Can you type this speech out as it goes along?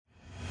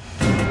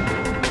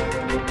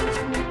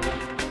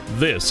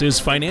This is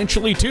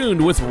Financially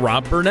Tuned with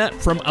Rob Burnett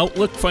from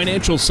Outlook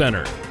Financial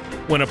Center.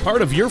 When a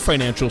part of your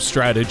financial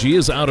strategy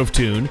is out of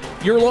tune,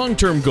 your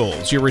long-term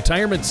goals, your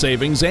retirement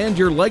savings, and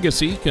your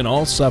legacy can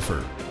all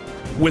suffer.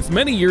 With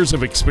many years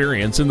of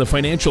experience in the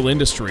financial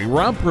industry,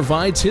 Rob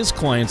provides his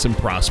clients and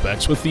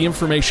prospects with the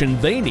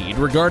information they need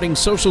regarding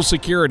Social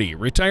Security,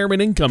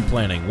 retirement income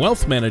planning,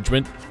 wealth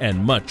management,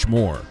 and much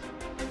more.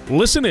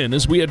 Listen in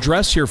as we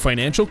address your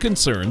financial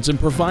concerns and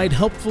provide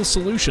helpful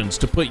solutions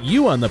to put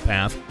you on the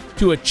path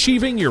to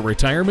achieving your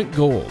retirement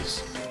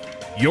goals.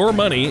 Your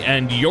money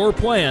and your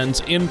plans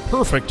in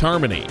perfect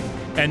harmony.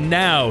 And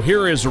now,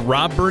 here is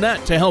Rob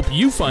Burnett to help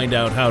you find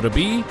out how to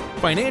be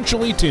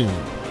financially tuned.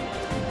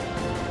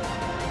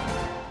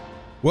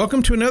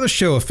 Welcome to another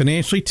show of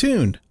Financially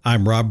Tuned.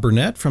 I'm Rob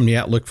Burnett from the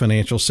Outlook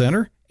Financial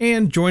Center,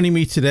 and joining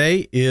me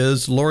today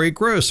is Lori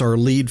Gross, our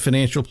lead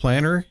financial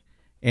planner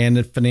and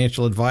a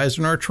financial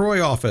advisor in our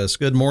Troy office.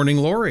 Good morning,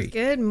 Lori.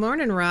 Good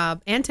morning,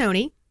 Rob and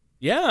Tony.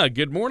 Yeah,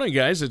 good morning,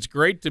 guys. It's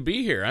great to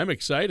be here. I'm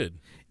excited.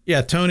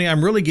 Yeah, Tony,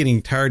 I'm really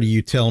getting tired of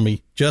you telling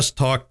me, just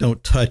talk,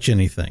 don't touch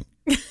anything.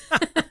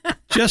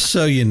 Just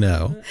so you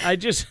know.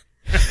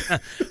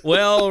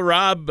 Well,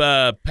 Rob,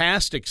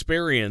 past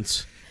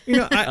experience. You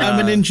know, I'm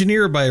an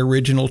engineer by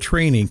original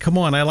training. Come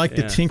on, I like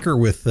to tinker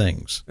with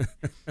things.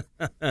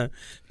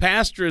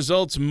 Past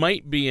results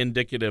might be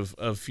indicative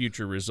of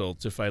future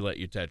results if I let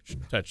you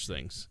touch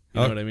things.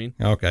 You know what I mean?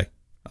 Okay,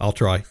 I'll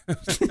try.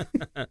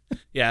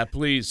 Yeah,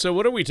 please. So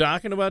what are we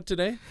talking about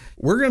today?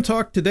 We're going to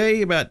talk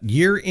today about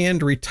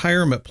year-end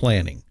retirement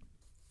planning.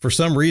 For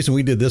some reason,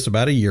 we did this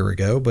about a year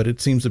ago, but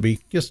it seems to be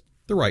just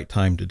the right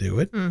time to do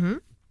it. Mm-hmm.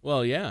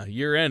 Well, yeah,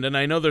 year-end. And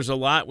I know there's a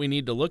lot we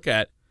need to look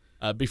at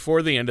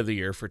before the end of the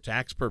year for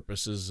tax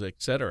purposes, et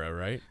cetera,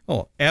 right?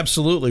 Oh,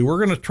 absolutely. We're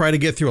going to try to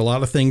get through a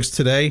lot of things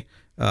today.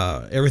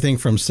 Everything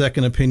from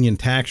second opinion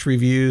tax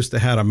reviews to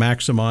how to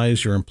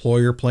maximize your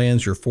employer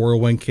plans, your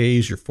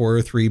 401ks, your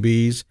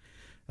 403bs.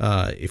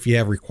 If you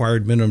have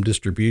required minimum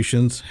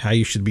distributions, how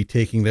you should be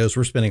taking those.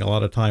 We're spending a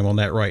lot of time on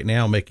that right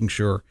now, making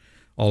sure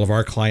all of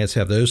our clients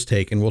have those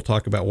taken. We'll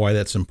talk about why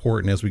that's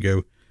important as we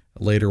go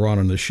later on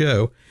in the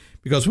show,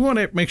 because we want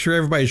to make sure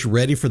everybody's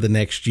ready for the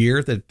next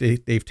year, that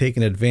they've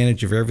taken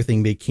advantage of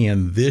everything they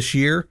can this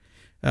year,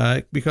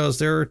 because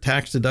there are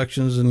tax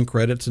deductions and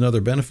credits and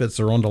other benefits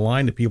that are on the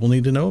line that people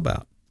need to know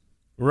about.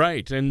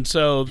 Right. And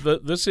so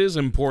this is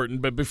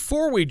important. But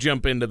before we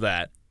jump into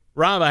that,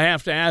 Rob, I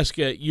have to ask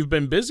you, you've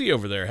been busy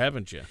over there,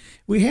 haven't you?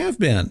 We have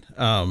been.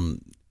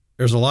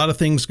 There's a lot of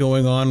things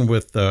going on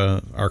with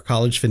our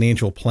college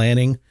financial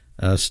planning.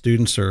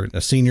 Seniors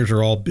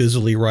are all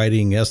busily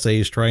writing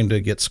essays, trying to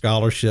get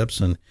scholarships,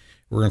 and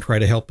we're going to try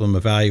to help them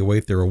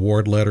evaluate their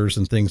award letters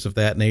and things of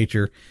that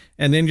nature.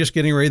 And then just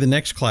getting ready the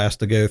next class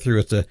to go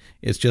through.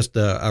 It's just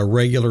a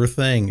regular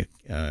thing.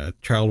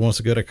 Child wants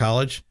to go to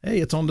college. Hey,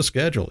 it's on the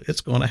schedule.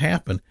 It's going to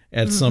happen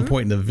at some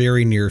point in the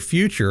very near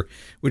future,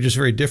 which is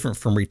very different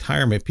from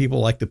retirement. People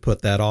like to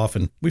put that off,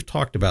 and we've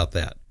talked about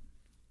that.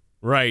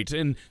 Right.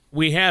 And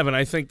we have, and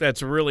I think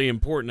that's really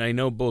important. I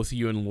know both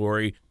you and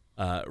Lori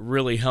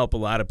really help a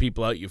lot of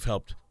people out. You've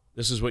helped.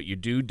 This is what you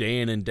do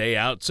day in and day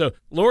out. So,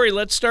 Lori,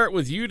 let's start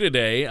with you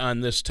today on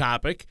this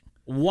topic.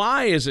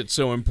 Why is it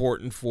so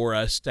important for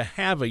us to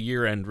have a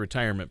year-end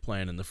retirement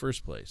plan in the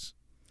first place?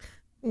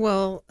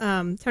 Well,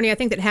 Tony, I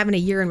think that having a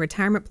year-end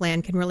retirement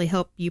plan can really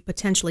help you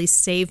potentially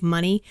save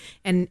money.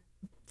 And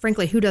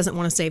frankly, who doesn't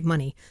want to save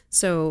money?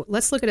 So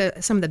let's look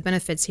at some of the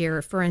benefits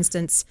here. For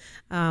instance,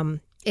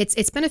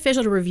 it's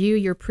beneficial to review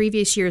your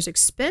previous year's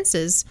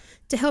expenses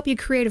to help you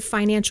create a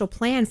financial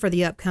plan for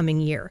the upcoming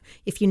year.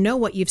 If you know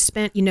what you've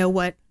spent, you know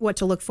what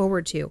to look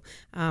forward to.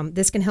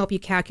 This can help you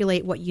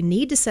calculate what you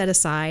need to set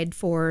aside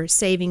for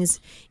savings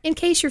in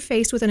case you're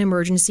faced with an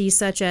emergency,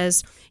 such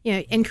as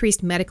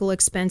increased medical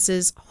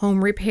expenses,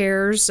 home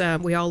repairs.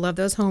 We all love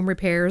those home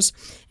repairs,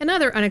 and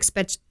other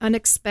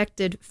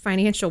unexpected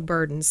financial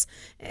burdens.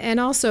 And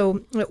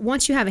also,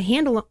 once you have a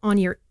handle on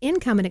your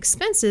income and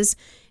expenses,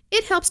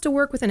 it helps to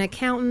work with an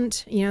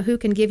accountant, who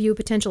can give you a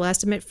potential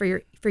estimate for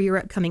your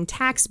upcoming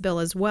tax bill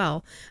as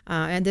well.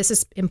 And this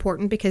is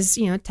important because,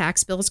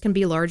 tax bills can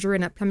be larger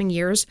in upcoming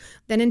years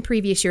than in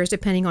previous years,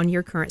 depending on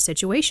your current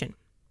situation.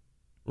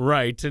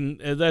 Right. And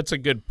that's a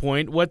good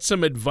point. What's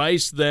some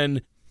advice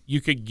then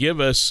you could give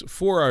us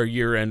for our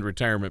year-end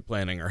retirement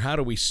planning, or how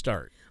do we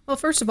start? Well,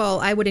 first of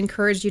all, I would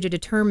encourage you to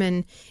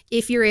determine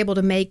if you're able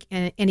to make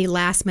any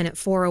last-minute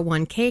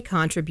 401k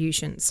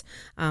contributions.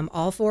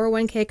 All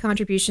 401k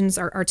contributions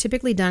are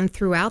typically done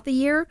throughout the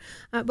year,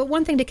 but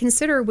one thing to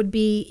consider would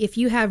be if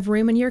you have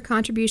room in your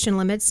contribution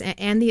limits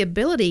and the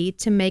ability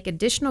to make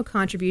additional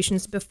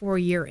contributions before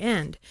year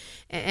end.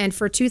 And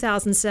for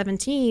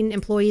 2017,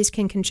 employees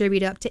can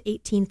contribute up to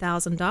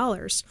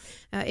 $18,000.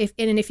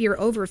 If you're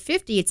over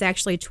 50, it's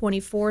actually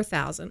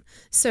 $24,000.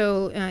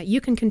 So you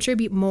can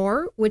contribute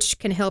more, which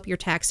can help your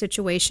tax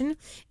situation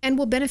and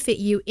will benefit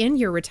you in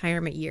your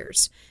retirement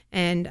years.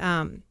 And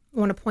I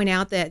want to point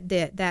out that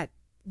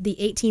the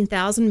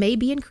 $18,000 may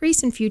be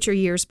increased in future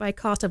years by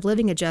cost of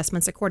living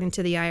adjustments according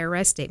to the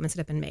IRS statements that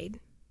have been made.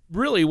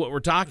 really what we're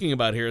talking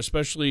about here,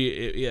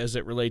 especially as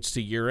it relates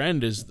to year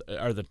end,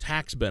 are the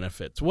tax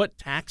benefits. What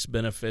tax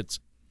benefits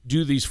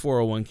do these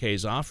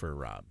 401ks offer,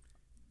 Rob?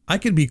 I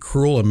could be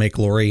cruel and make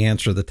Lori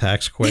answer the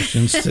tax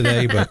questions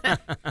today,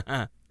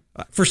 but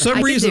for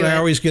some reason I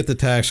always get the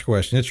tax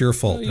question. It's your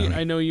fault, Tony.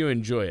 I know you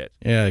enjoy it.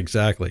 Yeah,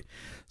 exactly.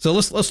 So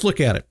let's look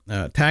at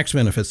it. Tax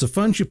benefits. The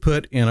funds you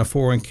put in a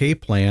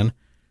 401k plan,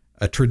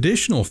 a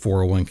traditional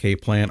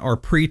 401k plan, are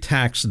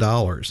pre-tax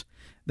dollars.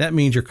 That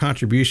means your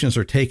contributions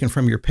are taken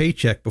from your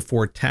paycheck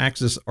before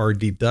taxes are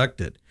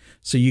deducted.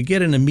 So you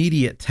get an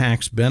immediate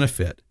tax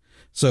benefit.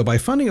 So by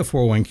funding a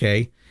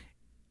 401k,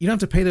 you don't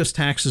have to pay those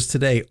taxes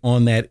today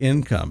on that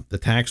income. The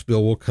tax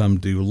bill will come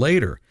due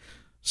later.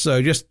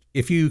 So just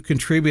if you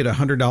contribute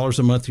 $100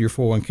 a month to your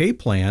 401k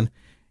plan,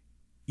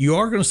 you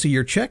are going to see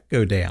your check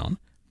go down,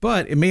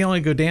 but it may only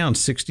go down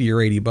 $60 or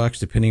 $80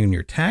 depending on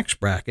your tax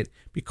bracket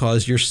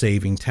because you're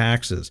saving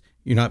taxes.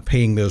 You're not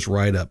paying those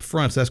right up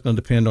front. So that's going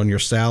to depend on your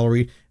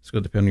salary. It's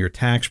going to depend on your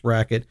tax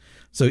bracket.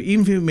 So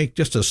even if you make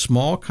just a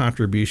small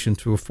contribution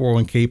to a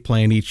 401k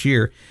plan each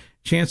year,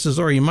 chances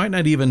are you might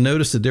not even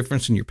notice the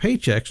difference in your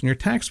paychecks and your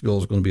tax bill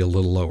is going to be a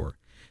little lower.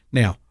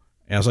 Now,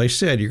 as I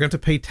said, you're going to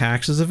pay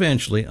taxes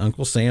eventually.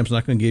 Uncle Sam's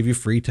not going to give you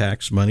free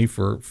tax money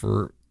for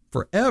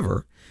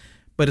forever,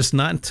 but it's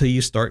not until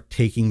you start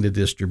taking the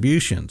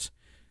distributions.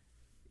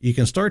 You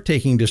can start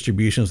taking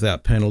distributions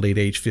without penalty at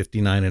age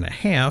 59 and a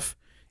half.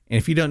 And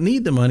if you don't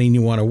need the money and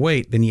you want to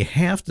wait, then you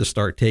have to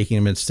start taking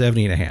them at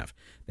 70 and a half.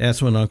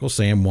 That's when Uncle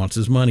Sam wants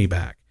his money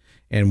back.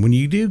 And when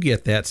you do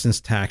get that,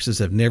 since taxes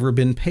have never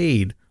been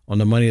paid on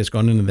the money that's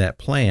gone into that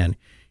plan,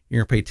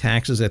 you're going to pay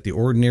taxes at the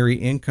ordinary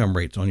income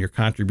rates on your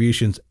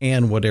contributions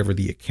and whatever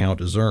the account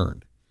is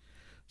earned.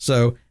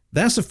 So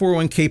that's the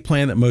 401k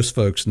plan that most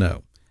folks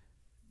know.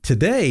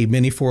 Today,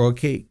 many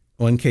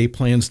 401k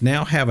plans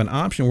now have an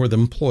option where the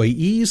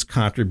employee's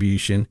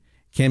contribution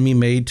can be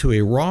made to a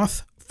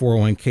Roth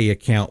 401k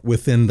account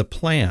within the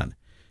plan.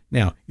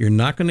 Now, you're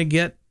not going to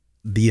get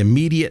the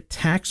immediate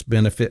tax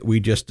benefit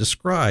we just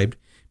described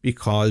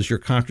because your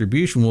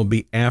contribution will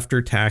be after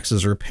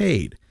taxes are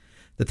paid.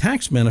 The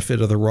tax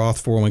benefit of the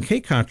Roth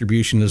 401k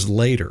contribution is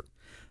later.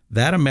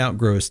 That amount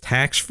grows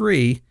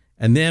tax-free,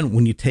 and then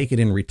when you take it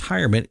in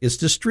retirement, it's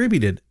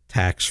distributed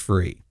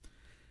tax-free.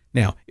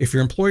 Now, if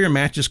your employer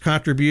matches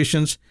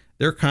contributions,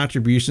 their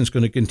contribution is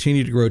going to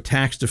continue to grow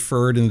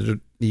tax-deferred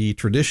in the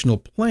traditional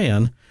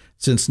plan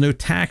since no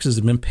taxes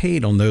have been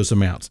paid on those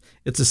amounts.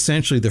 It's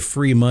essentially the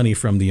free money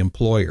from the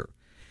employer.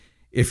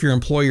 If your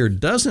employer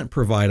doesn't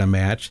provide a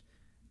match,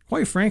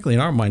 quite frankly, in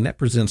our mind, that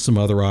presents some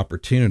other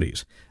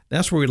opportunities.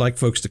 That's where we'd like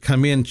folks to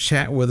come in,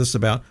 chat with us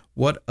about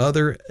what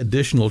other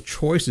additional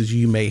choices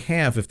you may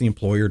have if the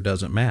employer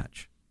doesn't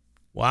match.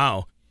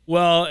 Wow.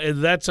 Well,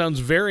 that sounds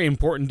very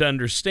important to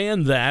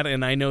understand that,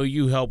 and I know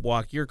you help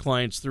walk your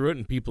clients through it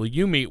and people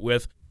you meet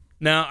with.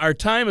 Now, our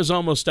time is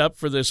almost up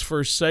for this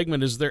first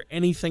segment. Is there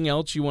anything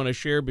else you want to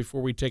share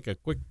before we take a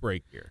quick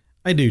break here?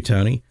 I do,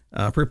 Tony.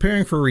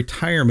 Preparing for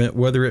retirement,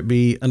 whether it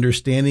be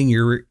understanding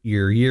your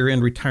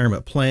year-end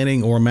retirement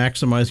planning or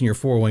maximizing your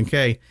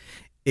 401k,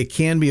 it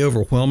can be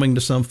overwhelming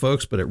to some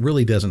folks, but it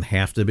really doesn't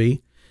have to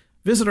be.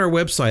 Visit our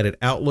website at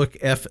Outlook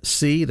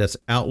FC, that's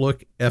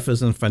Outlook, F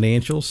as in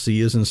financial, C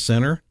as in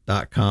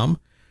center.com,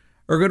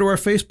 or go to our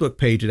Facebook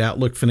page at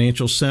Outlook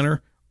Financial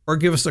Center, or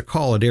give us a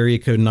call at area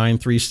code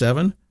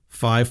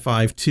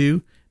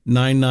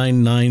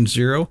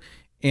 937-552-9990.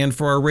 And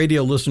for our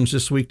radio listeners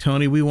this week,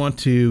 Tony, we want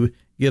to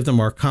give them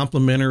our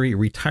complimentary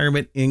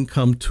retirement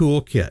income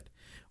toolkit.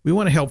 We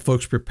want to help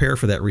folks prepare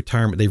for that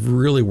retirement they've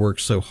really worked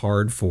so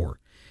hard for.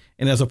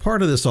 And as a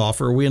part of this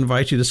offer, we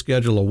invite you to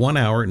schedule a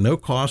 1-hour, no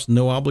cost,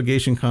 no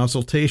obligation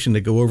consultation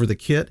to go over the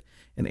kit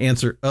and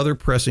answer other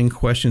pressing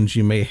questions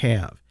you may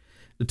have.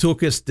 The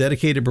toolkit's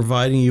dedicated to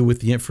providing you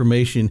with the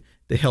information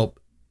to help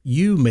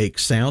you make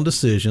sound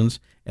decisions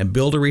and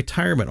build a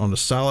retirement on a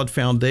solid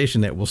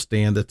foundation that will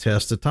stand the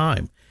test of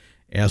time.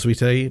 As we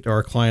say to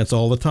our clients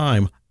all the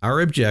time,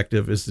 our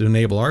objective is to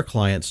enable our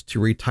clients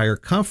to retire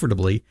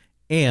comfortably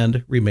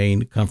and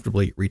remain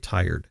comfortably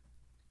retired.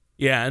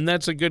 Yeah, and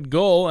that's a good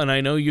goal, and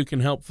I know you can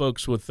help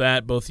folks with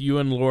that, both you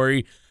and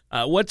Lori.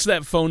 What's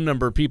that phone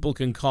number people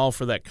can call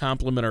for that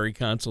complimentary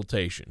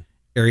consultation?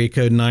 Area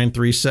code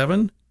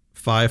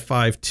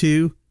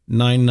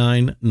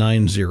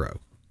 937-552-9990.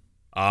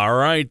 All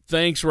right,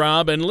 thanks,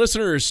 Rob. And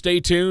listeners, stay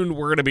tuned.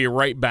 We're going to be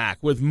right back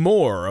with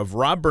more of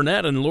Rob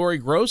Burnett and Lori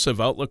Gross of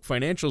Outlook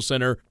Financial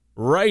Center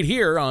right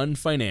here on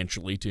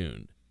Financially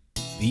Tuned.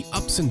 The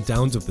ups and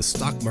downs of the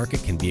stock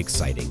market can be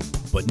exciting,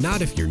 but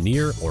not if you're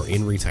near or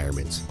in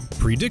retirement.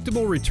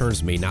 Predictable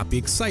returns may not be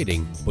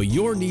exciting, but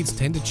your needs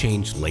tend to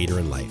change later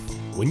in life.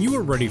 When you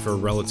are ready for a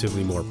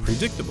relatively more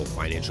predictable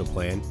financial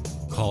plan,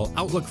 call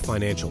Outlook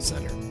Financial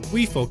Center.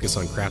 We focus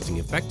on crafting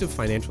effective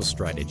financial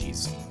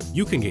strategies.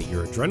 You can get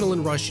your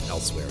adrenaline rush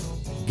elsewhere.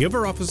 Give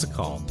our office a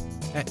call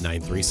at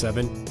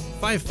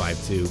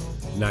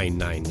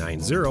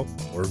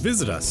 937-552-9990 or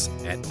visit us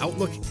at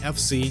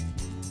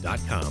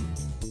outlookfc.com.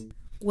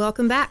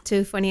 Welcome back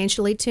to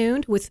Financially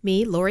Tuned with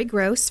me, Lori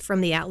Gross from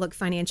the Outlook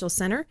Financial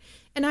Center.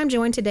 And I'm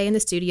joined today in the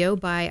studio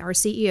by our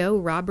CEO,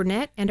 Rob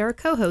Burnett, and our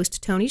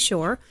co-host, Tony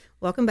Shore.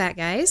 Welcome back,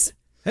 guys.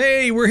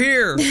 Hey, we're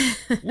here.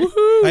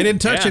 Woohoo! I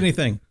didn't touch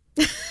anything.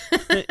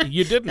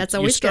 You didn't. That's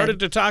always You started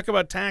good. to talk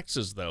about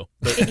taxes, though.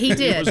 He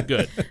did. It was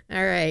good.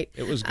 All right.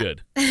 It was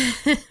good.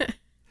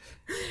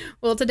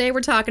 Well, today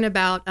we're talking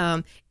about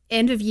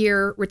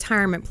end-of-year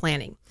retirement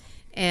planning.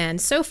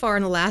 And so far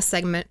in the last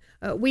segment,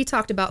 we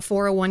talked about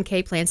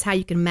 401k plans, how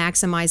you can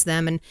maximize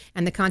them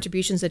and the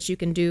contributions that you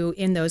can do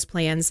in those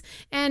plans.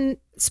 And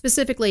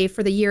specifically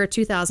for the year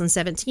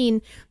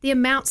 2017, the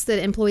amounts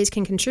that employees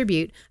can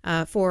contribute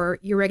for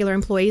your regular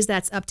employees,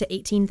 that's up to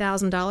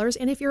 $18,000.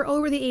 And if you're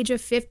over the age of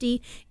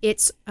 50,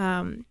 it's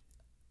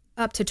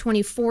up to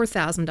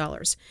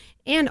 $24,000.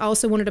 And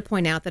also wanted to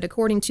point out that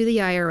according to the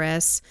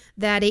IRS,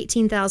 that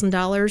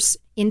 $18,000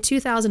 in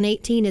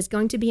 2018 is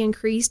going to be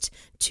increased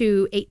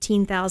to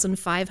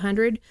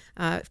 $18,500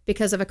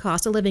 because of a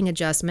cost of living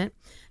adjustment.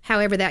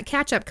 However, that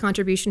catch-up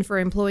contribution for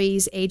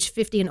employees age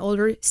 50 and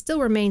older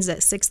still remains at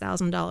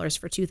 $6,000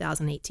 for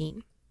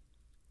 2018.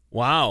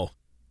 Wow.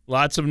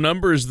 Lots of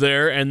numbers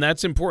there, and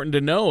that's important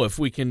to know. If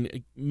we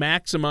can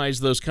maximize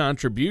those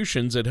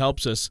contributions, it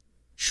helps us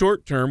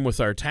short-term with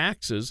our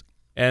taxes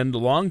and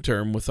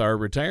long-term with our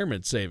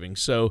retirement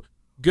savings. So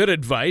good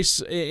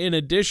advice. In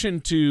addition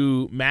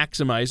to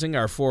maximizing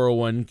our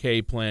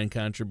 401k plan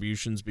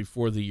contributions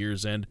before the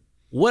year's end,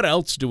 what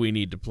else do we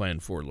need to plan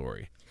for,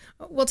 Lori?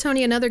 Well,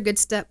 Tony, another good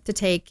step to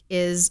take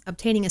is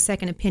obtaining a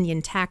second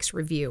opinion tax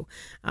review.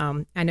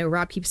 I know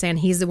Rob keeps saying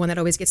he's the one that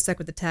always gets stuck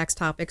with the tax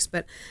topics,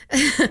 but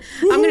I'm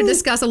going to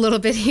discuss a little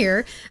bit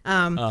here.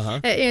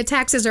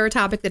 Taxes are a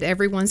topic that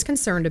everyone's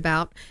concerned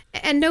about,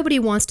 and nobody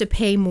wants to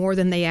pay more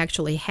than they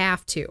actually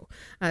have to.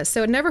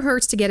 So it never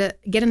hurts to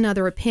get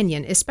another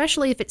opinion,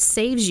 especially if it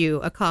saves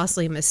you a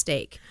costly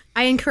mistake.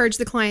 I encourage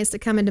the clients to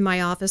come into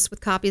my office with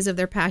copies of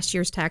their past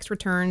year's tax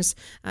returns,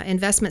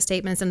 investment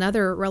statements, and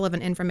other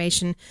relevant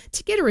information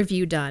to get a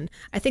review done.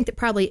 I think that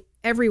probably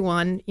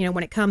everyone,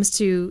 when it comes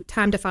to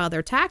time to file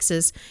their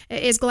taxes,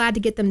 is glad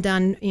to get them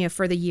done,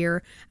 for the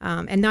year.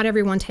 And not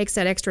everyone takes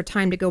that extra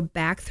time to go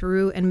back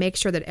through and make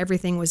sure that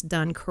everything was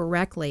done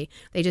correctly.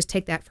 They just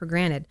take that for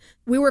granted.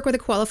 We work with a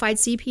qualified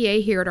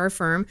CPA here at our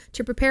firm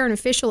to prepare an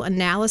official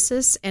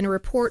analysis and a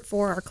report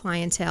for our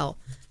clientele.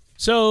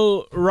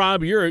 So,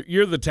 Rob,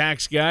 you're the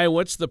tax guy.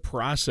 What's the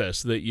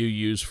process that you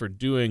use for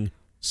doing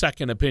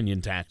second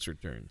opinion tax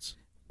returns?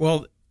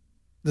 Well,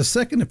 the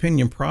second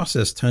opinion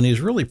process, Tony,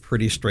 is really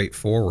pretty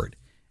straightforward.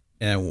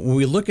 And when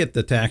we look at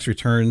the tax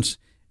returns,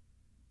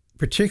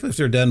 particularly if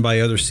they're done by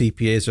other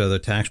CPAs or other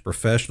tax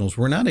professionals,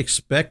 we're not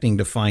expecting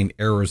to find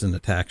errors in the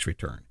tax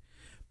return.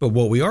 But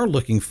what we are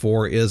looking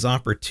for is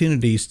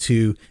opportunities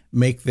to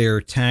make their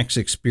tax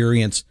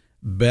experience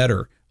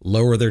better,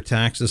 lower their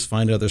taxes,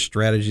 find other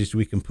strategies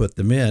we can put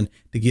them in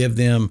to give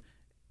them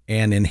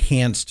an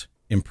enhanced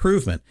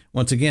improvement.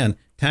 Once again,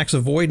 tax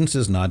avoidance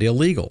is not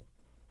illegal.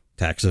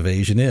 Tax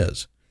evasion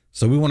is.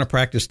 So we want to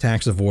practice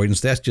tax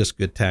avoidance. That's just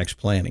good tax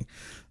planning.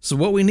 So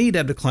what we need to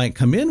have the client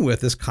come in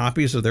with is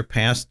copies of their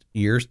past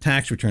year's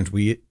tax returns.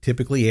 We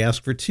typically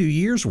ask for 2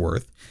 years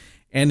worth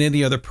and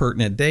any other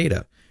pertinent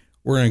data.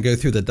 We're going to go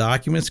through the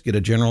documents, get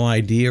a general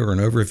idea or an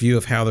overview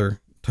of how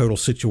their total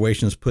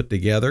situation is put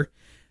together.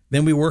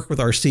 Then we work with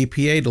our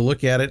CPA to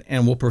look at it,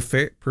 and we'll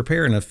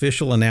prepare an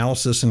official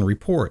analysis and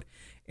report.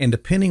 And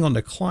depending on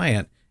the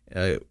client,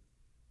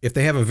 if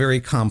they have a very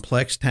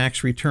complex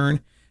tax return,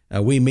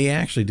 we may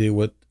actually do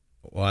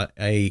what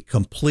a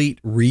complete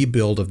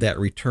rebuild of that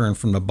return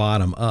from the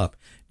bottom up,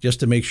 just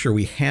to make sure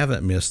we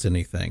haven't missed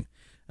anything.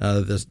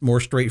 The more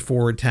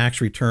straightforward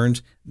tax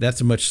returns,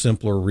 that's a much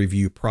simpler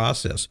review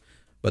process.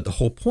 But the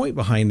whole point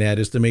behind that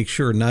is to make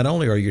sure not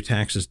only are your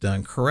taxes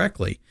done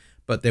correctly,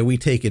 but that we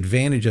take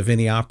advantage of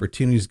any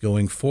opportunities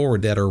going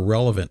forward that are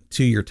relevant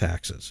to your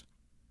taxes.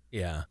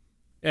 Yeah,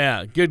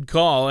 good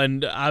call.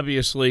 And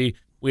obviously,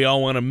 we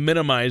all want to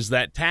minimize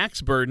that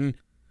tax burden.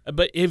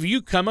 But have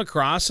you come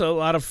across a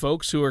lot of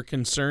folks who are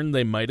concerned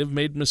they might have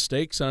made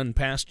mistakes on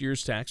past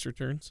year's tax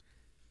returns?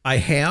 I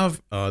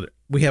have.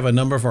 We have a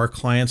number of our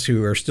clients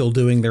who are still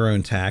doing their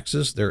own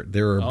taxes.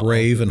 They're a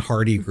brave and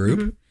hardy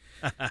group.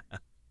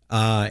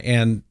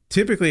 And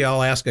typically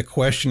I'll ask a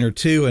question or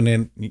two, and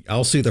then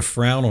I'll see the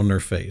frown on their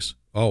face.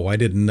 Oh, I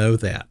didn't know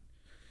that.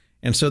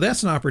 And so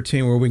that's an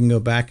opportunity where we can go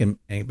back and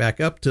back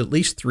up to at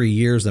least 3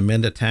 years,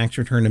 amend a tax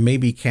return, and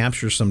maybe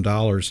capture some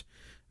dollars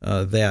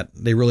that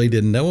they really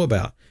didn't know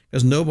about.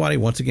 Because nobody,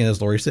 once again,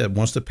 as Lori said,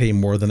 wants to pay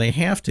more than they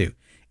have to.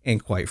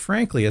 And quite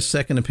frankly, a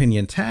second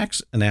opinion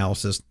tax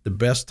analysis, the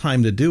best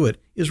time to do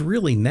it is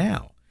really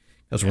now.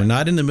 Because we're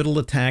not in the middle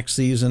of tax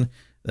season.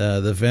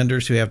 The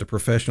vendors who have the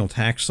professional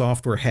tax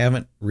software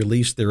haven't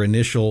released their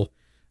initial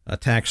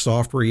tax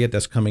software yet.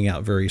 That's coming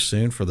out very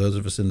soon for those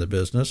of us in the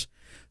business.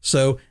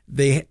 So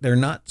they're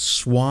not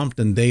swamped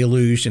and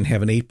deluged and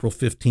have an April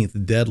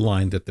 15th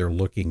deadline that they're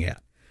looking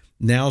at.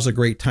 Now's a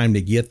great time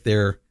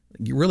to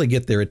really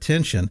get their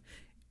attention.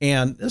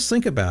 And let's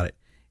think about it.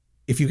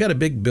 If you've got a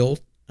big bill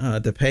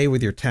to pay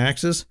with your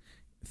taxes,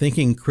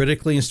 thinking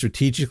critically and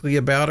strategically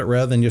about it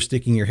rather than just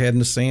sticking your head in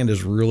the sand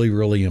is really,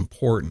 really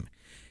important.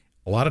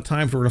 A lot of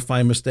times we're going to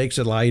find mistakes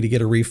that allow you to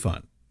get a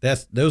refund.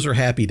 Those are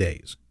happy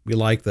days. We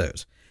like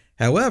those.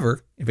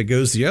 However, if it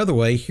goes the other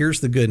way,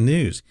 here's the good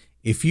news.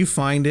 If you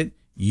find it,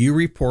 you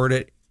report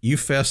it, you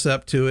fess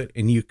up to it,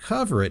 and you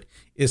cover it,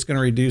 it's going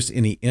to reduce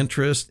any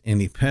interest,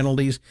 any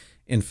penalties.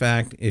 In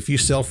fact, if you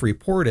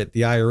self-report it,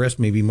 the IRS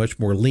may be much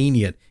more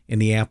lenient in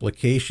the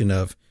application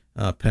of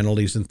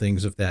penalties and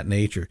things of that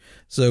nature.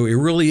 So it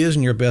really is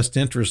in your best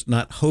interest,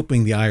 not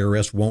hoping the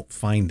IRS won't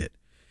find it,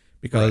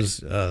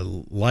 because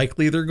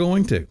likely they're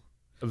going to.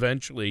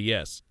 Eventually,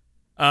 yes.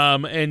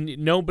 And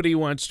nobody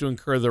wants to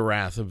incur the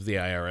wrath of the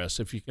IRS.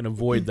 If you can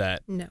avoid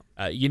that, No.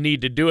 You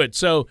need to do it.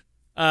 So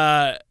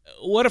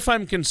what if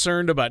I'm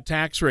concerned about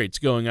tax rates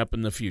going up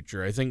in the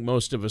future? I think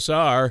most of us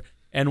are,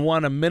 and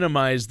want to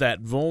minimize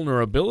that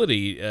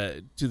vulnerability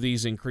to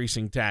these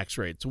increasing tax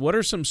rates. What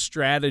are some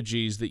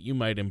strategies that you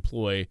might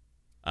employ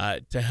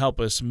to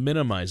help us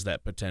minimize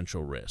that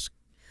potential risk?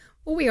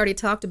 Well, we already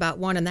talked about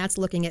one, and that's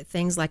looking at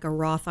things like a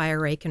Roth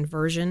IRA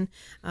conversion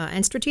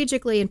and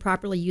strategically and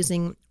properly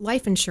using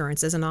life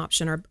insurance as an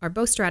option are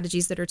both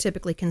strategies that are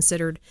typically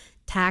considered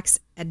tax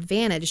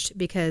advantaged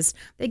because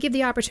they give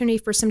the opportunity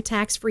for some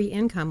tax-free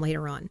income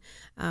later on.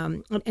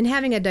 And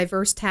having a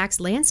diverse tax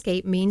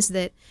landscape means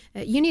that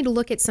you need to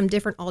look at some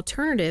different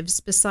alternatives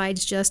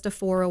besides just a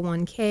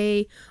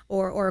 401k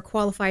or a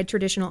qualified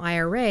traditional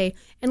IRA,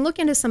 and look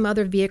into some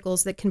other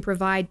vehicles that can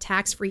provide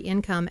tax-free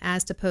income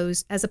as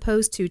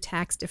opposed to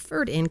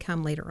tax-deferred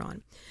income later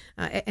on.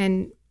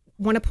 And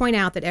want to point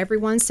out that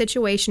everyone's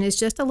situation is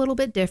just a little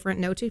bit different.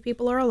 No two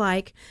people are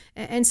alike.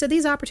 And so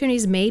these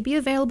opportunities may be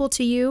available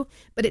to you,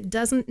 but it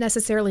doesn't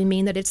necessarily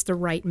mean that it's the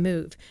right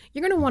move.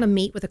 You're going to want to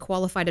meet with a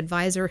qualified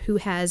advisor who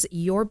has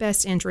your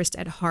best interest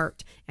at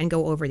heart and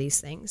go over these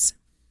things.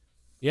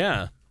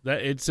 Yeah,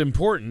 it's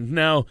important.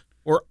 Now,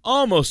 we're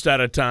almost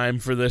out of time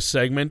for this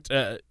segment.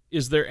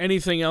 Is there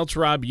anything else,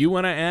 Rob, you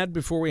want to add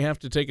before we have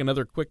to take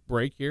another quick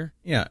break here?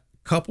 Yeah.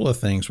 Couple of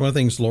things. One of the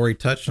things Lori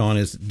touched on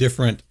is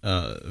different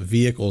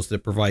vehicles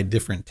that provide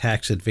different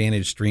tax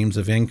advantage streams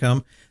of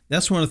income.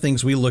 That's one of the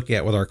things we look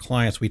at with our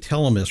clients. We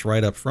tell them this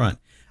right up front.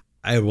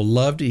 I would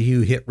love to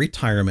you hit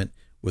retirement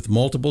with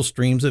multiple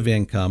streams of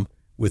income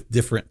with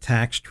different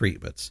tax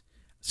treatments.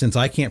 Since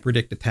I can't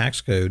predict the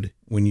tax code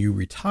when you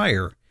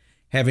retire,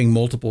 having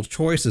multiple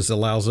choices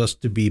allows us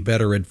to be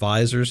better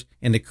advisors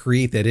and to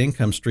create that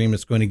income stream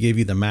that's going to give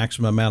you the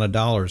maximum amount of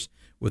dollars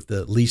with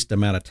the least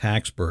amount of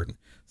tax burden.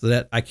 So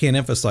that I can't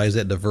emphasize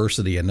that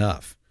diversity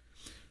enough.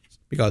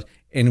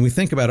 And we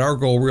think about our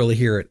goal really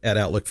here at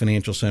Outlook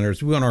Financial Center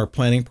is we want our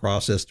planning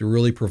process to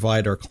really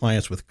provide our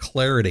clients with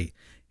clarity,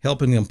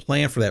 helping them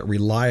plan for that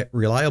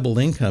reliable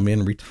income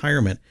in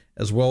retirement,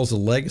 as well as a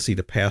legacy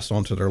to pass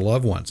on to their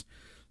loved ones.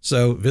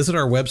 So visit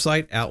our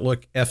website,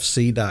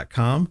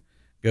 outlookfc.com,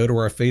 go to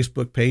our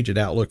Facebook page at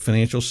Outlook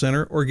Financial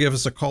Center, or give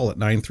us a call at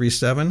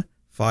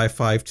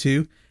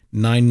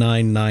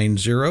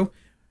 937-552-9990.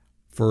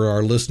 For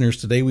our listeners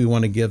today, we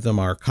want to give them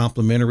our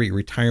complimentary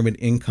retirement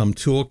income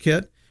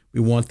toolkit. We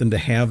want them to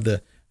have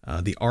the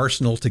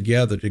arsenal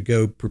together to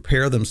go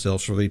prepare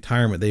themselves for the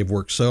retirement they've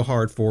worked so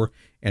hard for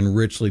and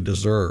richly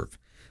deserve.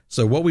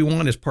 So what we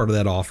want as part of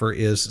that offer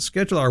is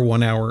schedule our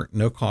 1 hour,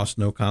 no cost,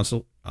 no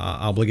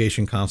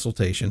obligation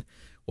consultation.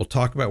 We'll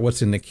talk about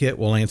what's in the kit.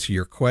 We'll answer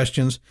your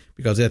questions,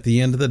 because at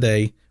the end of the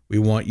day, we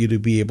want you to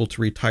be able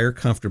to retire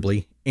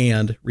comfortably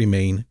and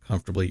remain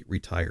comfortably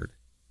retired.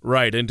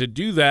 Right. And to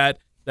do that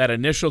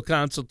initial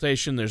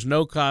consultation, there's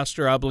no cost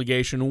or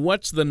obligation.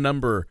 What's the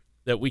number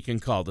that we can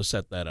call to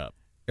set that up?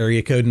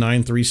 Area code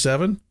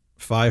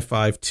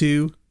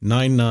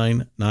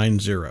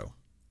 937-552-9990.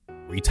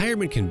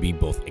 Retirement can be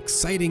both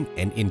exciting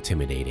and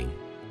intimidating.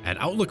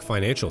 At Outlook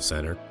Financial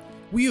Center,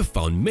 we have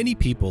found many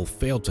people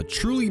fail to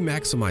truly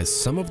maximize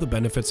some of the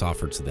benefits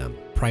offered to them,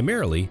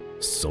 primarily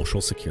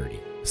Social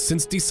Security.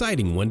 Since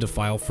deciding when to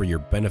file for your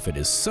benefit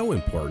is so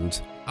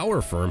important,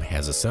 our firm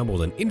has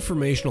assembled an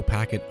informational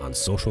packet on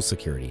Social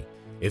Security.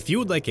 If you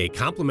would like a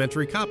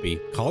complimentary copy,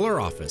 call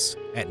our office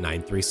at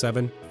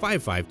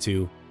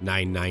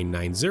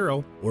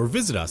 937-552-9990 or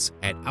visit us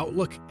at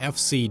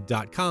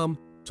outlookfc.com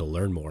to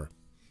learn more.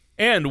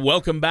 And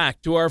welcome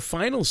back to our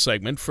final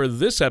segment for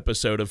this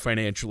episode of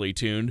Financially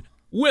Tuned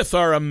with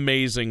our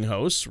amazing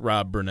hosts,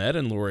 Rob Burnett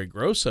and Lori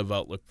Gross of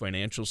Outlook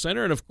Financial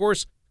Center, and of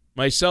course,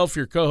 myself,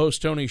 your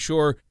co-host, Tony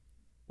Shore.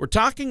 We're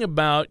talking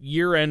about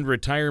year-end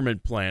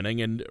retirement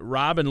planning, and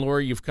Rob and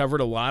Lori, you've covered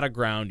a lot of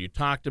ground. You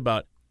talked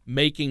about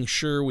making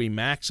sure we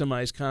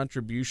maximize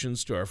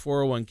contributions to our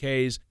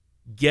 401ks,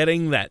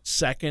 getting that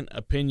second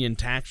opinion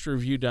tax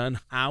review done,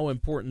 how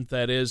important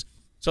that is.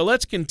 So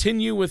let's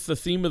continue with the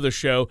theme of the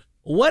show.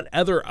 What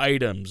other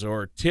items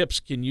or tips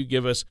can you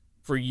give us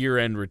for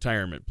year-end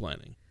retirement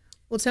planning?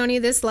 Well, Tony,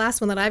 this last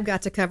one that I've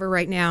got to cover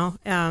right now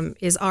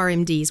is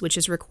RMDs, which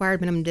is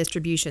required minimum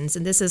distributions.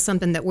 And this is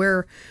something that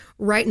we're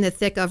right in the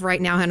thick of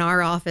right now in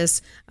our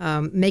office,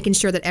 making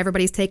sure that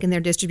everybody's taking their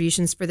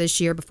distributions for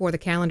this year before the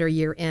calendar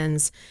year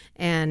ends.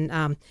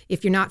 And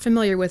if you're not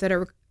familiar with it,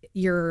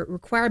 your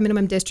required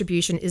minimum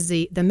distribution is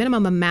the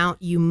minimum amount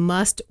you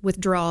must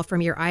withdraw from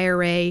your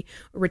IRA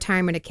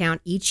retirement account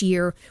each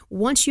year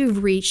once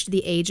you've reached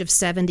the age of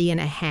 70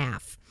 and a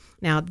half.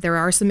 Now, there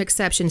are some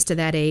exceptions to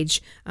that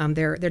age.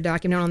 They're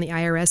documented on the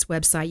IRS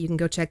website. You can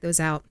go check those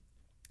out.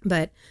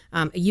 But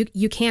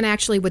you can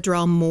actually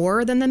withdraw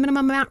more than the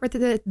minimum amount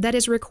that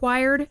is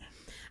required.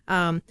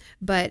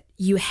 But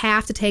you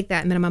have to take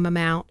that minimum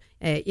amount.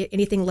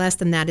 Anything less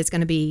than that is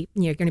going to be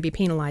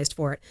penalized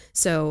for it.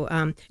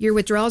 So your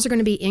withdrawals are going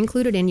to be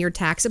included in your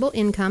taxable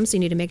income. So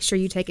you need to make sure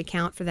you take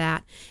account for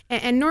that.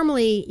 And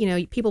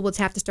normally, people will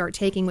have to start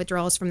taking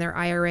withdrawals from their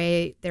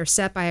IRA, their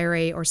SEP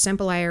IRA or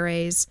simple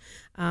IRAs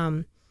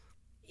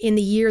in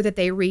the year that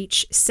they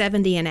reach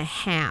 70 and a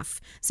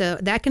half. So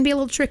that can be a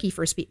little tricky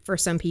for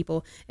some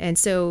people. And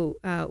so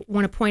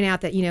want to point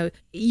out that,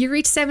 you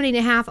reach 70 and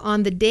a half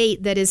on the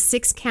date that is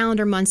 6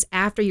 calendar months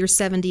after your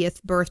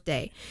 70th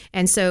birthday.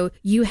 And so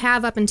you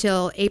have up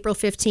until April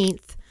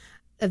 15th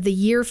of the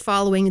year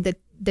following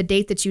the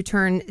date that you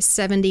turn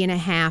 70 and a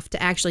half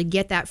to actually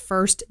get that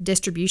first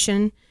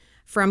distribution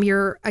from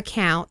your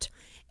account.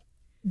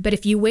 But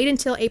if you wait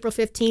until April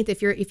 15th,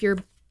 if you're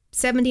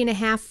 70 and a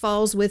half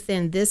falls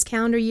within this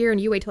calendar year and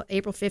you wait till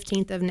April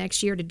 15th of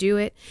next year to do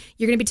it,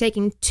 you're going to be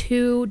taking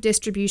 2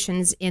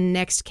 distributions in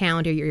next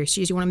calendar year.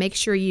 So you want to make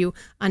sure you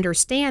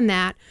understand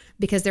that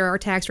because there are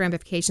tax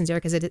ramifications there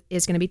because it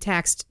is going to be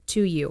taxed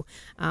to you.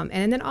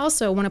 And then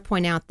also want to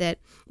point out that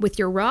with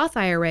your Roth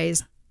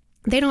IRAs,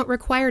 they don't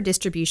require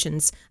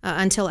distributions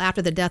until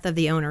after the death of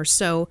the owner.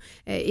 So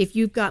if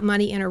you've got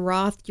money in a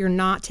Roth, you're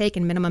not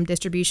taking minimum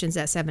distributions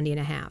at 70 and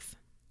a half.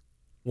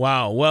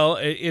 Wow. Well,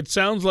 it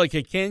sounds like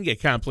it can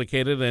get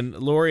complicated. And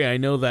Lori, I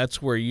know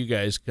that's where you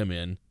guys come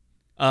in.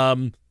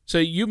 So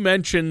you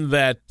mentioned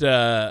that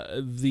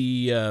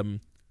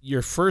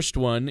your first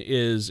one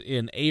is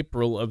in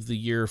April of the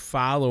year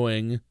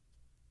following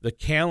the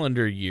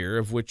calendar year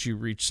of which you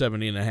reach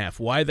 70 and a half.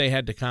 Why they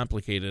had to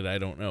complicate it, I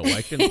don't know.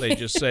 Why couldn't they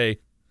just say,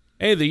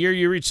 hey, the year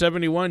you reach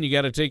 71, you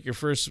got to take your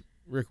first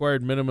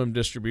required minimum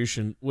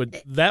distribution?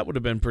 That would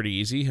have been pretty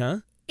easy, huh?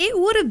 It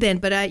would have been,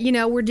 but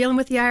we're dealing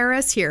with the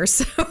IRS here,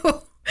 so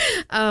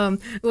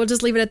we'll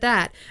just leave it at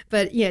that.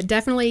 But yeah,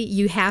 definitely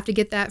you have to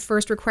get that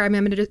first required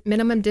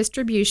minimum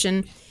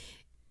distribution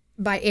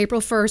by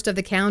April 1st of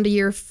the calendar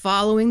year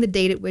following the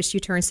date at which you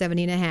turn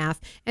 70 and a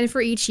half. And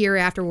for each year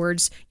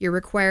afterwards,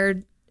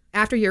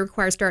 after your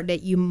required start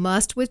date, you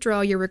must withdraw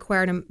your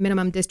required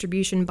minimum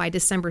distribution by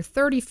December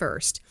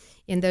 31st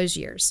in those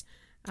years.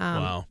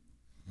 Wow.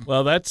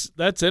 Well, that's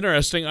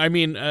interesting. I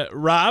mean,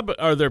 Rob,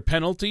 are there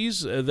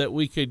penalties that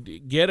we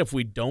could get if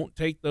we don't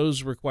take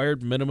those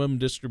required minimum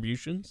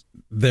distributions?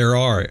 There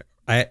are.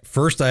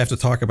 First, I have to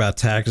talk about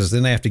taxes,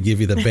 then I have to give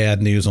you the bad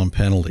news on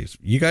penalties.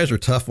 You guys are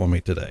tough on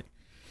me today.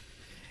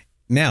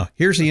 Now,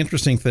 here's the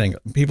interesting thing.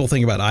 People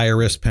think about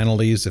IRS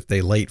penalties if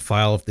they late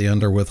file, if they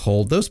under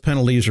withhold. Those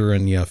penalties are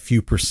in a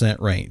few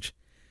percent range.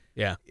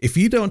 Yeah. If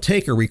you don't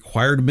take a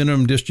required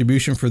minimum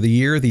distribution for the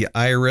year, the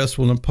IRS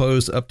will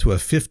impose up to a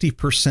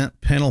 50%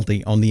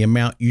 penalty on the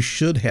amount you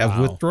should have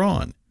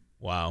withdrawn.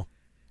 Wow.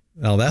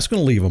 Now, that's going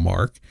to leave a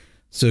mark.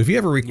 So if you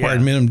have a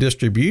required minimum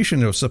distribution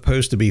that was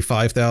supposed to be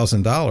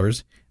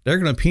 $5,000, they're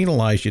going to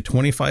penalize you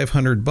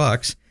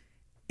 $2,500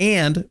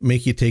 and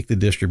make you take the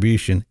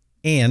distribution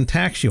and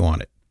tax you on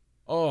it.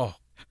 Oh.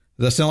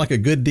 Does that sound like a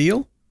good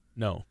deal?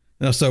 No.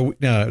 So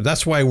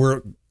that's why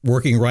we're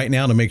working right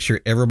now to make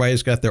sure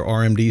everybody's got their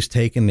RMDs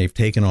taken. They've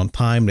taken on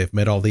time. They've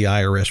met all the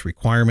IRS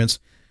requirements.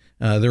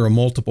 There are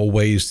multiple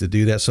ways to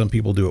do that. Some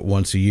people do it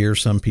once a year.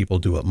 Some people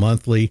do it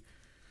monthly.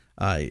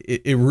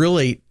 It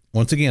really,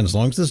 once again, as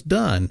long as it's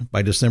done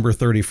by December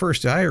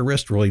 31st, the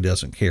IRS really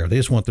doesn't care. They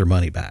just want their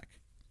money back.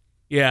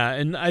 Yeah,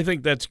 and I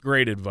think that's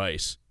great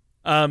advice.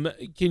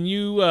 Can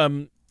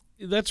you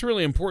that's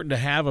really important to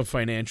have a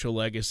financial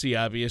legacy,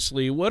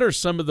 obviously. What are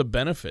some of the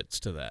benefits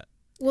to that?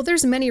 Well,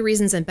 there's many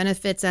reasons and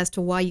benefits as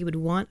to why you would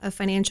want a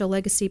financial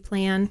legacy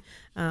plan.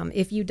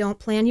 If you don't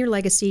plan your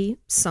legacy,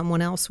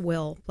 someone else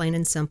will, plain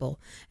and simple.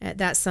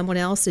 That someone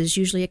else is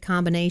usually a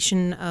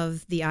combination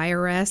of the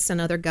IRS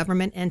and other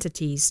government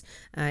entities.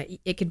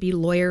 It could be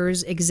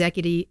lawyers,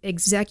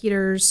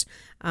 executors,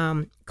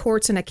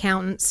 courts and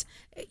accountants.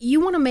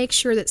 You want to make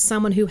sure that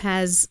someone who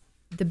has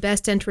the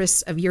best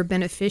interests of your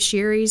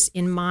beneficiaries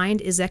in mind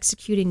is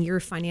executing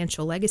your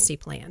financial legacy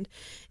plan.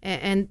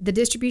 And the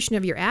distribution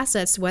of your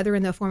assets, whether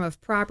in the form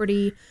of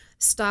property,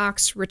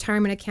 stocks,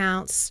 retirement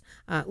accounts,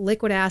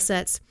 liquid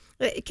assets,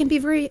 it can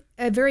be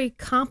a very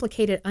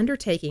complicated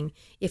undertaking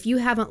if you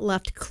haven't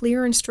left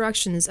clear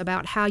instructions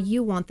about how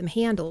you want them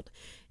handled.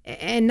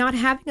 And not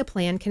having a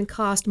plan can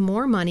cost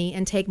more money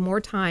and take more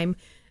time,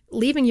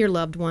 leaving your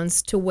loved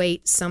ones to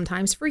wait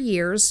sometimes for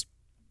years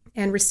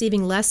and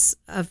receiving less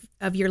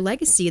of your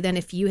legacy than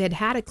if you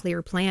had a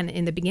clear plan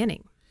in the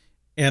beginning.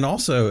 And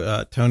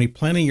also, Tony,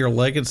 planning your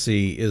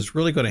legacy is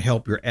really going to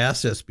help your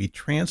assets be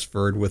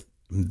transferred with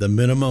the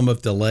minimum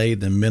of delay,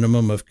 the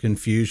minimum of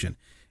confusion.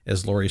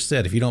 As Lori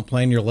said, if you don't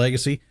plan your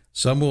legacy,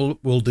 someone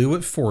will do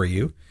it for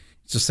you.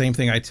 It's the same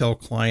thing I tell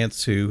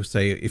clients who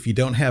say, if you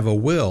don't have a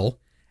will,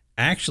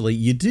 actually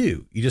you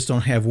do. You just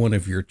don't have one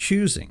of your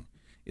choosing.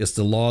 It's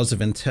the laws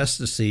of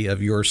intestacy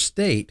of your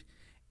state.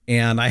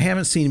 And I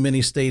haven't seen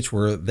many states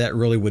where that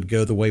really would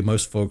go the way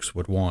most folks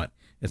would want.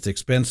 It's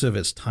expensive,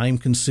 it's time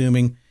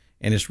consuming,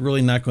 and it's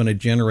really not going to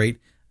generate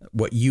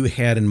what you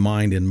had in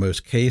mind in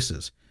most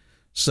cases.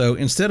 So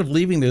instead of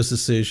leaving those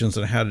decisions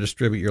on how to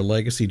distribute your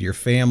legacy to your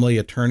family,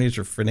 attorneys,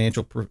 or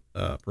financial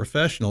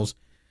professionals,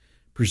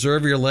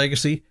 preserve your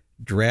legacy,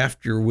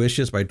 draft your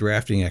wishes by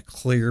drafting a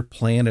clear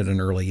plan at an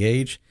early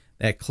age.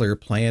 That clear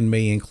plan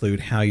may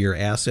include how your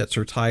assets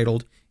are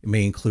titled. It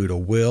may include a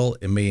will.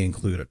 It may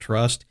include a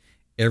trust.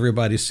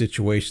 Everybody's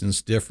situation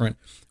is different.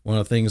 One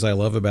of the things I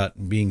love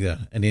about being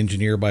an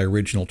engineer by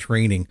original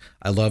training,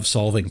 I love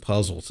solving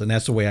puzzles. And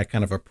that's the way I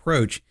kind of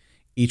approach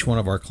each one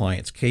of our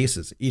clients'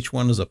 cases. Each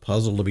one is a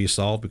puzzle to be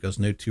solved because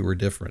no two are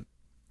different.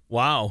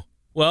 Wow.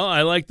 Well,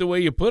 I like the way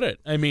you put it.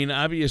 I mean,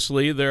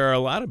 obviously, there are a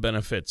lot of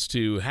benefits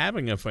to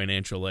having a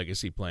financial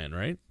legacy plan,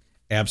 right?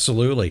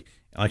 Absolutely.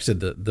 Like I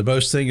said, the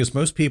most thing is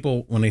most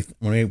people, when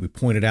we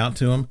point it out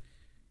to them,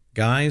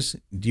 guys,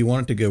 do you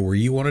want it to go where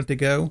you want it to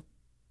go?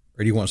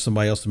 Or do you want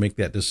somebody else to make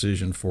that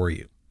decision for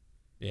you?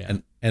 Yeah.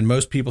 And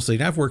most people say,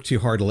 I've worked too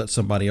hard to let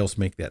somebody else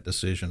make that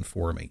decision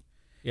for me.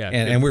 Yeah.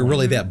 And we're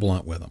really that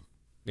blunt with them.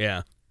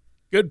 Yeah.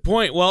 Good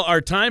point. Well,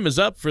 our time is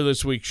up for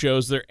this week's show.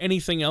 Is there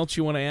anything else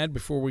you want to add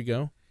before we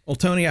go? Well,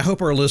 Tony, I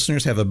hope our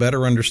listeners have a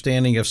better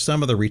understanding of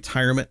some of the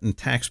retirement and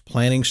tax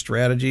planning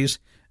strategies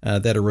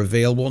that are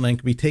available and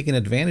can be taken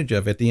advantage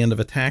of at the end of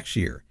a tax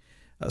year.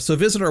 So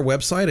visit our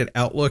website at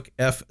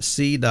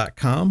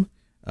outlookfc.com.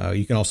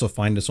 You can also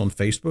find us on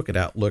Facebook at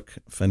Outlook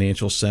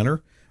Financial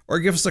Center, or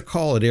give us a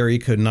call at area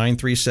code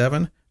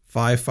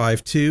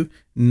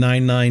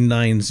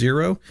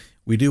 937-552-9990.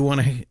 We do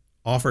want to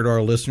offer to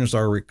our listeners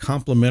our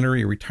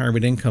complimentary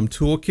retirement income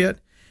toolkit.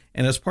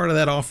 And as part of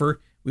that offer,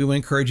 we will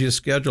encourage you to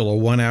schedule a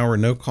 1-hour,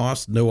 no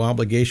cost, no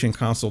obligation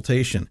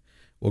consultation.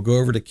 We'll go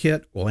over the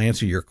kit. We'll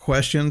answer your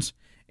questions.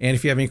 And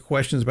if you have any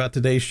questions about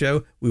today's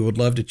show, we would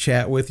love to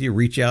chat with you.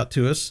 Reach out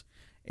to us.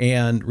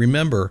 And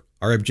remember,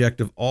 our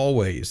objective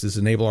always is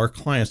to enable our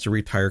clients to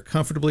retire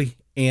comfortably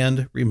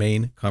and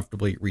remain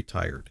comfortably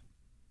retired.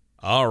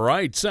 All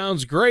right.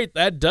 Sounds great.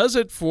 That does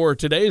it for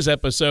today's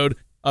episode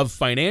of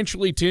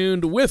Financially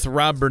Tuned with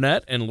Rob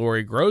Burnett and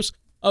Lori Gross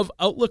of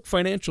Outlook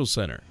Financial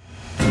Center.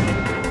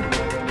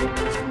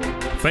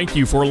 Thank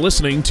you for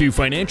listening to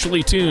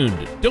Financially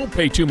Tuned. Don't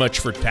pay too much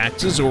for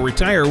taxes or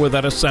retire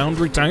without a sound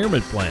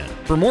retirement plan.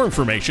 For more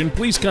information,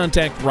 please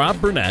contact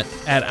Rob Burnett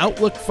at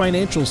Outlook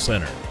Financial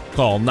Center.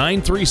 Call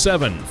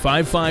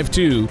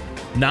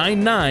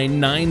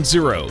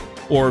 937-552-9990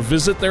 or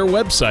visit their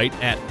website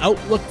at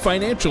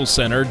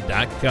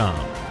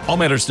outlookfinancialcenter.com. All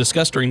matters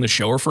discussed during the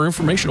show are for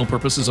informational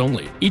purposes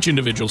only. Each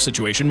individual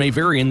situation may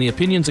vary, and the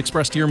opinions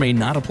expressed here may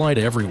not apply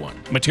to everyone.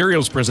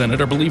 Materials presented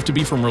are believed to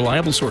be from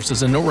reliable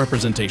sources, and no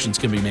representations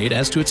can be made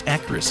as to its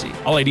accuracy.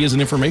 All ideas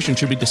and information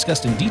should be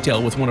discussed in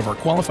detail with one of our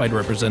qualified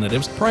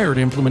representatives prior to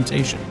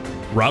implementation.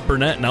 Rob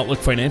Burnett and Outlook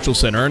Financial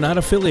Center are not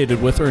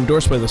affiliated with or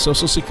endorsed by the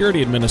Social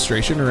Security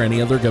Administration or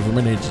any other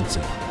government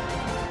agency.